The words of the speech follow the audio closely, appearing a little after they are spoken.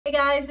Hey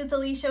guys, it's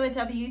Alicia with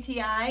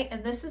WTI,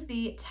 and this is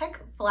the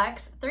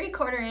Techflex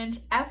 3/4 inch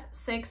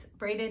F6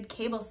 braided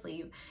cable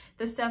sleeve.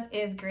 This stuff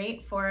is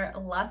great for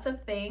lots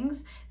of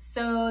things.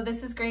 So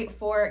this is great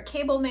for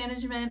cable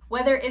management,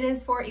 whether it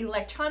is for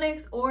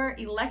electronics or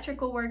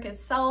electrical work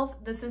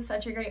itself. This is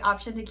such a great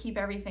option to keep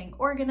everything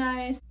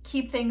organized,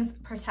 keep things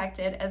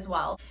protected as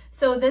well.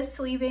 So this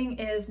sleeving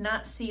is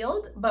not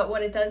sealed, but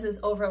what it does is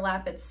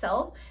overlap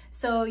itself.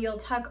 So you'll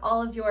tuck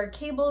all of your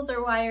cables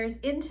or wires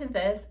into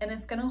this and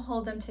it's gonna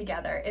hold them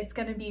together. It's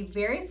gonna be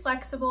very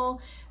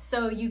flexible,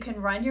 so you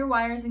can run your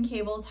wires and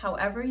cables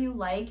however you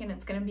like, and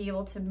it's gonna be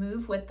able to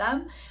move with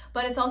them,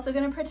 but it's also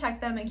gonna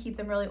protect them and keep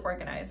them really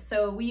organized.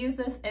 So we use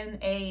this in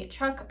a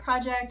truck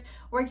project,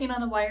 working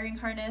on a wiring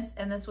harness,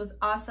 and this was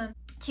awesome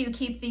to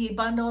keep the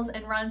bundles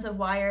and runs of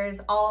wires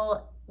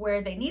all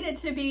where they needed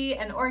to be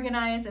and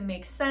organized and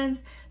make sense.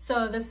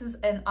 So this is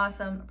an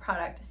awesome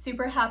product.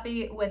 Super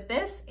happy with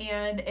this,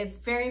 and it's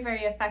very,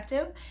 very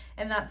effective,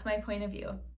 and that's my point of view.